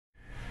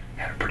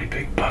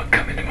pretty big buck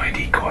come into my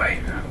decoy.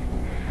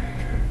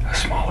 A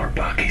smaller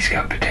buck, he's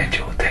got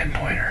potential, a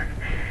 10-pointer.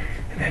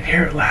 And then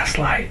here at last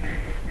light,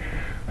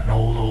 an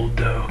old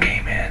doe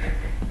came in.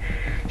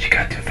 She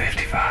got to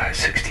 55,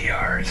 60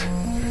 yards.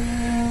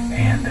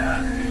 And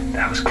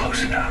that was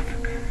close enough.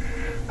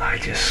 I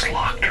just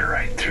slocked her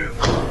right through.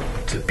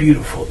 It's a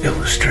beautiful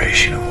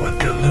illustration of what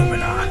the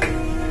Luminok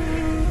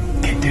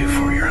can do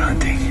for your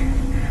hunting.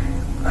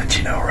 Let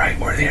you know right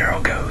where the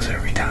arrow goes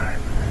every time.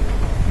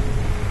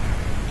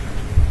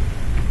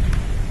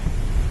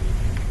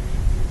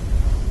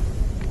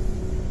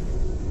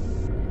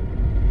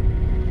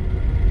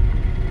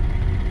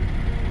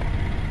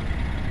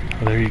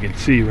 Well, there you can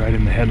see right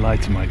in the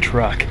headlights of my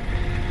truck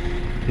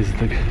is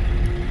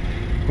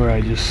where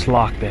I just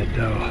slocked that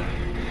doe.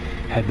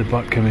 Had the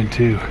buck come in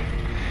too.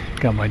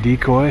 Got my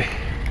decoy,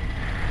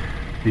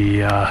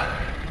 the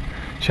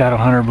Shadow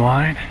Hunter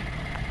blind,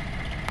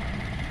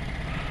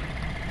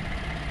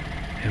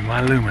 and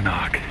my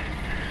Luminok.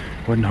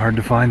 Wasn't hard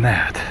to find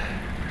that.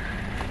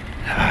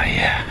 Ah,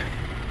 yeah.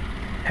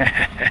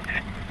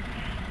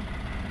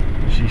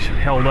 She's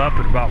held up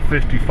at about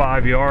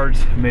 55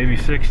 yards, maybe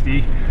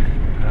 60.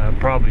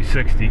 Probably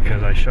 60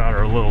 because I shot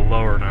her a little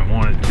lower than I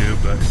wanted to,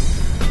 but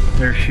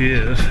there she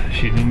is.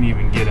 She didn't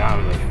even get out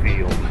of the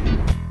field.